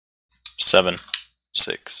7,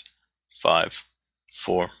 6, 5,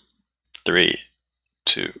 4, 3,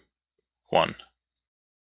 2, 1.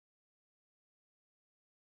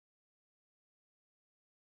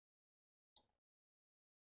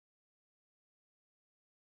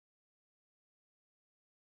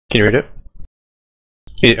 Can you read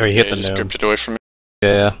it? Or you hit the just gnome. gripped it away from me.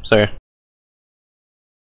 Yeah, sorry.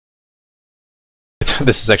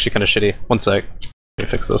 This is actually kind of shitty. One sec. Let me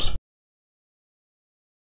fix this.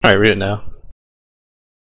 Alright, read it now.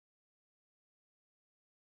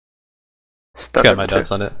 It's got my dots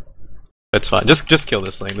on it. It's fine. Just kill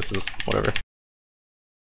this thing. This is whatever.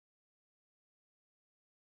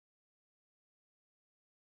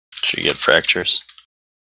 Should you get fractures?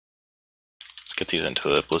 Let's get these into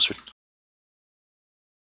the blizzard.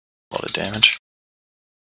 A lot of damage.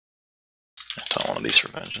 I don't want one of these for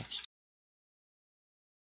vengeance.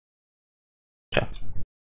 Okay.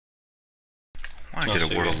 I want to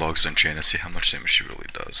get a Ward of Logs on Chain to see how much damage she really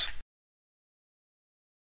does.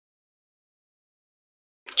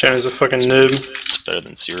 Chain is a fucking noob. It's better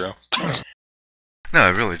than 0. No, I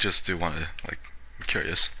really just do want to, like, I'm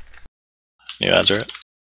curious. New ads are it.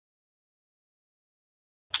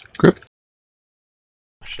 Group.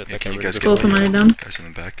 Shit, Yeah, that can you got guys rid get of one it. of the guys in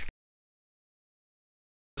the back?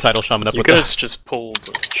 Title shaman up You with guys that. just pulled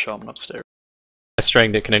Shaman upstairs. I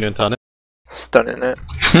stranged it. Can anyone taunt it? Stunning it.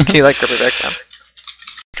 Can you like grip it back down?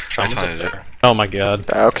 I tied it. Oh my god.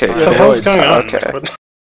 Okay. What the hell's going on?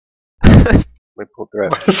 Okay. We pulled through.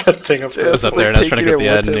 What is that thing up It there? was up there and I was trying to grip the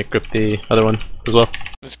ad and it gripped the other one as well.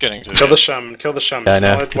 It's getting to Kill the shaman, kill the shaman. Yeah, I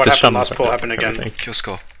know. What The happened shaman last pull fucked happened up again. everything. Kill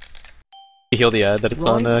Skull. You heal the ad that it's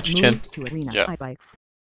on Chichen. Moved to arena. Yeah. I bikes.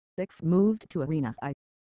 6 moved to arena. I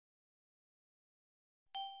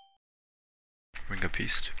Ring of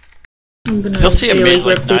Peace. I'm gonna Still see a daily mage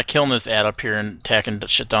like grip the- not killing this ad up here and attacking that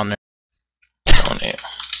shit down there. Oh, yeah.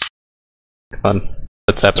 Come on.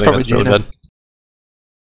 That's happening. probably That's really Jaina. bad.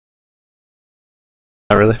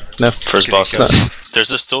 Not really? No. First Getting boss. guys off.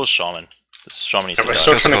 There's still a shaman. This shaman needs Yeah, to we're die.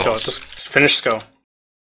 still Kill trying to Skull. kill it. Just finish Skull.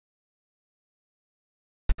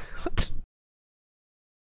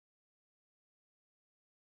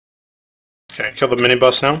 Okay, kill the mini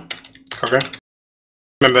boss now. Okay.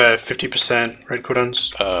 Remember 50% red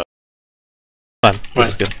cooldowns. Fine. This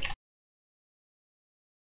is good.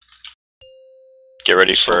 Get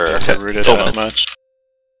ready for Doesn't root it that much.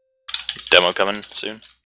 demo coming soon.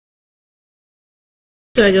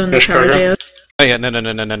 Do I go in the Finish tower program. jail? Oh yeah,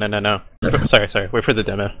 no. Sorry. Wait for the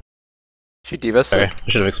demo. She divas. Sorry, I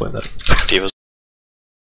should have explained that. Divas.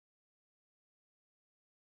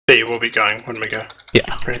 B will be going when we go.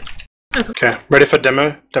 Yeah. Right. Okay, ready for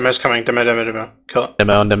demo? Demo's coming. Demo. Kill it.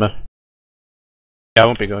 Demo on demo. Yeah, I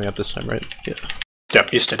won't be going up this time, right? Yeah.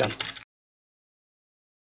 Yep, you stay down.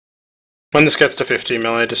 When this gets to 50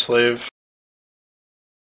 melee, just leave.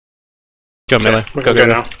 Go melee. We Go can go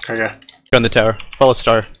now. Go. Go in the tower. Follow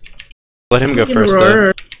Star. Let him go Fucking first though.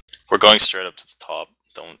 roar. We're going straight up to the top.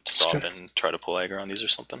 Don't stop good. and try to pull aggro on these or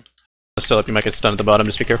something. Still up, you might get stunned at the bottom,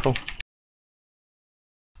 just be careful. Alright,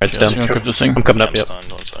 it's Yeah, down. so grip this thing. I'm coming up, I'm yep.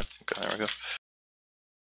 stunned. 1 sec. Okay, there we go.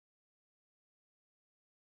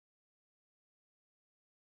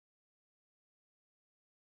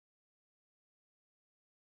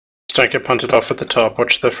 Just don't get punted off at the top.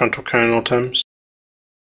 Watch the frontal cone all times.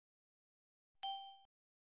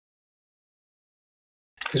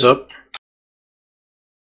 He's up.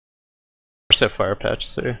 Set fire patch,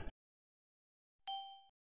 so.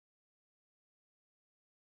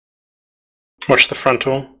 Watch the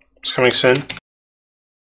frontal. It's coming soon.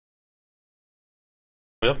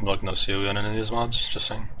 Yep, I'm like no COE on any of these mods, just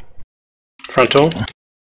saying. Frontal.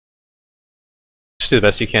 Just do the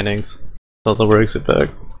best you can, Ings. Let the rogues get back.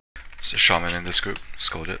 There's a shaman in this group.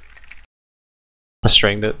 Skulled it. I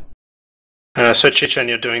stranged it. So Chichen,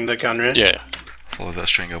 you're doing the gun, right? Yeah. Follow that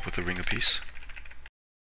string up with the Ring of Peace.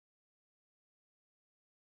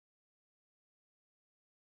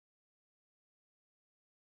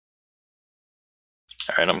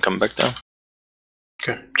 Alright, I'm coming back down.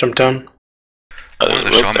 Okay, jump down. Oh, Or there's the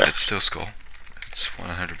a rope shaman, there. it's still Skull. It's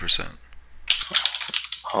 100%.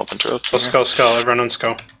 I'll open to rope. Oh, skull, everyone on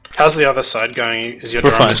skull. How's the other side going? Is your We're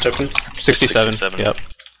drum fine. just open? 67. Yep.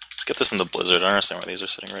 Let's get this in the blizzard. I don't understand why these are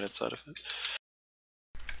sitting right outside of it.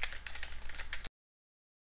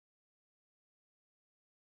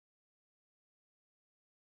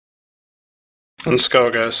 On skull,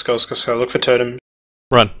 guys. Skull. Look for totem.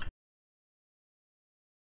 Run.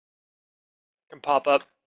 Can pop up.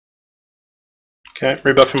 Okay,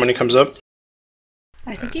 rebuff him when he comes up.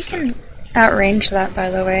 I think you can outrange that, by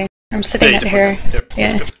the way. I'm sitting at here. Yep.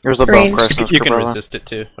 Yeah. There's a Range. bone crush. You can resist it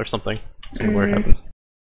too, or something. See where it happens.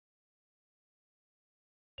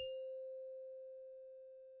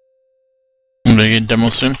 gonna get demo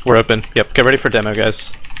soon. We're open. Yep, get ready for demo,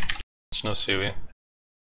 guys. It's no Suey.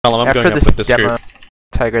 Column, I'm After going up this with this demo, group.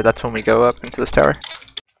 Tiger, that's when we go up into this tower.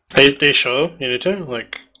 Are you sure you need to?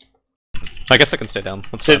 Like, I guess I can stay down.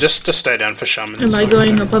 That's yeah, fine. just stay down for shaman. Am I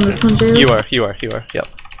going up on this one, James? You are. Yep.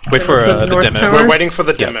 Wait for So the north demo. tower? We're waiting for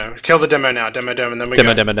the demo. Kill the demo now. Demo, and then we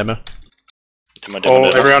go. Demo.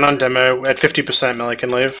 Everyone on demo at 50% melee can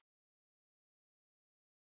leave.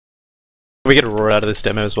 We get a roar out of this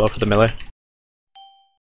demo as well for the melee.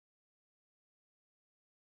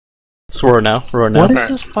 Let's roar now. What is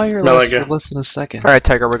this fire Melee last go. for less than a second? Alright,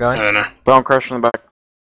 Tiger, we're I going. don't know. Bone crush in the back.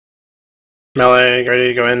 Melee, ready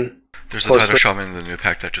to go in. There's a Close Tyler to- Shaman in the new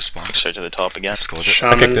pack that just spawned. Straight to the top again. Skulled it.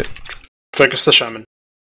 Shaman. Okay, good. Focus the shaman.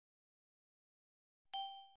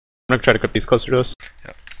 I'm gonna try to grip these closer to us.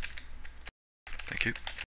 Thank you.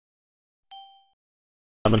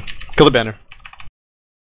 Shaman. Kill the banner.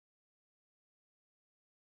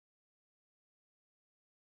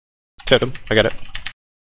 Totem. I got it.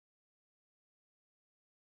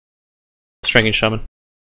 Stringing shaman.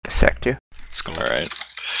 Sacked you. Skulled. Alright.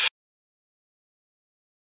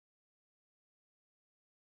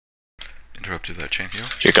 Interrupted that chain heal.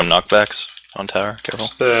 Here come knockbacks on tower. Careful.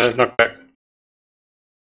 Just the knockback.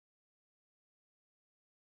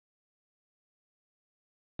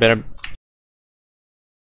 Banner.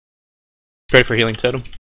 Ready for healing totem.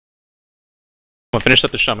 Come on, finish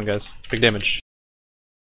up the shaman, guys. Big damage.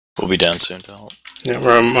 We'll be down soon to help. Yeah,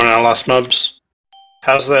 we're on our last mobs.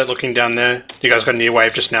 How's that looking down there? You guys got a new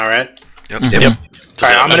wave just now, right? Yep. Mhm. Yep.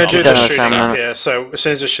 Alright, I'm gonna do the Yeah, shooting Sam, up here, so as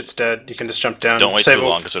soon as this shit's dead, you can just jump down. Don't wait Save too all-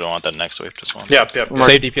 long because we don't want that next wave. Just one. Yep.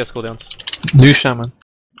 Save DPS cooldowns. Do shaman.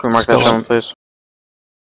 Can we mark that shaman, please?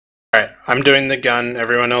 Alright, I'm doing the gun,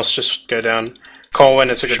 everyone else just go down. Call when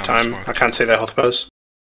it's a good Shaman's time. marked. I can't see their health bars.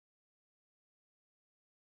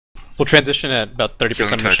 We'll transition at about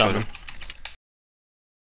 30% of the Healing shaman. totem.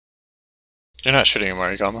 You're not shooting him,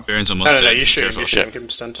 are you, Gama? Varian's almost No, dead. you shoot him, Careful. you shoot him, keep him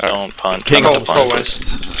stunned. Don't punt. King Don't of Call punt. wins.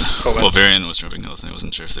 Call Well, wins. Varian was dropping health and I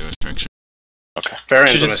wasn't sure if they were trying to. Okay.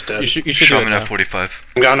 Varian's You almost dead. should do it Shaman now. at 45.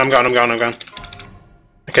 I'm gone.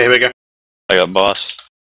 Okay, here we go. I got boss.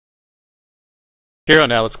 Hero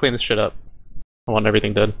now, let's clean this shit up. I want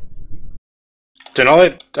everything dead. Do not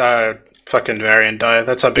let fucking Varian die.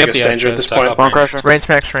 That's our biggest yeah, danger at it's this point. Bone crusher. Range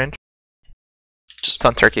max range. Just It's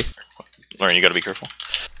on turkey. Lauren, you gotta be careful.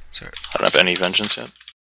 Sorry. I don't have any vengeance yet.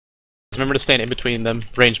 Remember to stand in between them,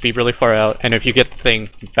 range be really far out, and if you get the thing,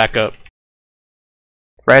 back up.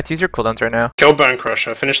 Rats, use your cooldowns right now. Kill Bone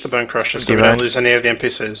Crusher. Finish the Bone Crusher so we Divine. don't lose any of the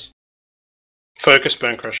NPCs. Focus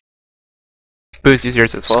Bone Crusher. Booze, use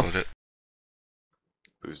yours as well. Skulled it.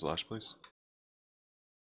 Booze lash, please.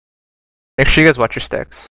 Make sure you guys watch your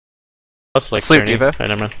stacks. Let's like Sleep journey. Diva. I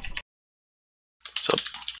never mind. What's up?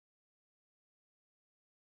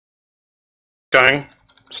 Going.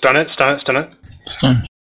 Stun it. Stun.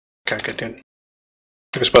 Okay, good.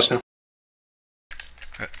 Focus boss now.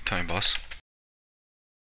 Alright, time boss.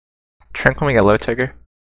 Trent, when we get low, Tiger.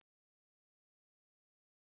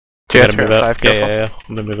 You JS, gotta you're move at out. 5, careful. Yeah.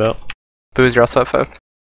 I'm gonna move out. Booze, you're also at 5.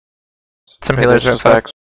 Some healers are at 5.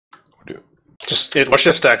 Just watch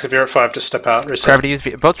your stacks. If you're at 5, just step out. Reset. Gravity use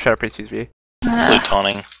V. Both Shadow Priests use V. Sleep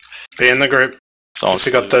taunting. Be in the group. It's almost.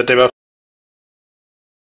 If you got the debuff.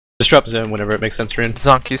 Just drop zone whenever it makes sense for you.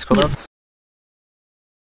 Zonk, use cooldowns.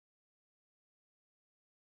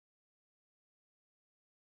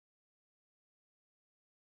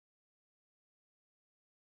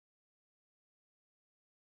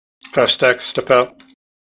 Five stacks. Step out.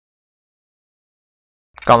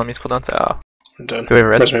 Golem, use cooldowns. Oh. I'm done. Do we have a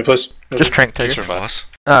res? Res me, please. Just Trank, Tiger. Time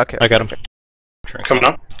boss. Oh, okay. I got him. Coming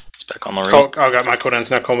up. It's back on the road. I got my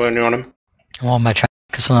cooldowns now. Call when you want him. I want my track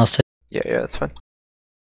because someone else did. Yeah, that's fine.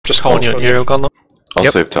 Just call you for hero golem. I'll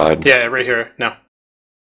Yep. save Tide. Yeah, right here. Now.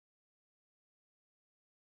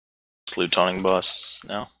 Sleep taunting boss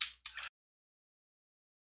now.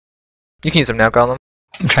 You can use them now, Golem.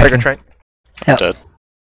 I'm Tiger, tracking. Trank. Yep. Dead.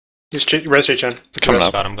 Use res Chen. Coming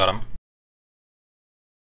up. Got him.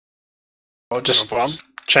 Oh, just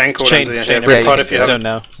chain cooldowns Chain, at the end. chain, Every yeah, pot you if you can have. Zone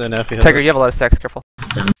now. Zone now if you have Tiger, it. you have a lot of stacks, careful.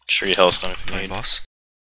 Sure you hellstone if you Time need. boss.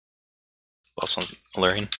 Boss on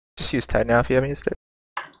Lurine. Just use Tide now if you haven't used it.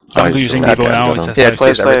 I'm losing okay, Evo now. got It's him. at Yeah, five.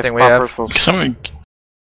 just use everything we have. Someone.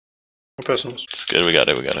 Personals. It's good. We got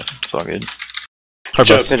it. It's all good. Hard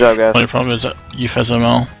Job. boss. Good job, guys. Only problem is that you fez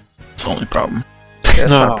ML. It's the only problem. Yeah,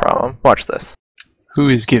 it's not No. a problem. Watch this. Who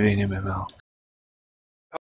is giving him ML?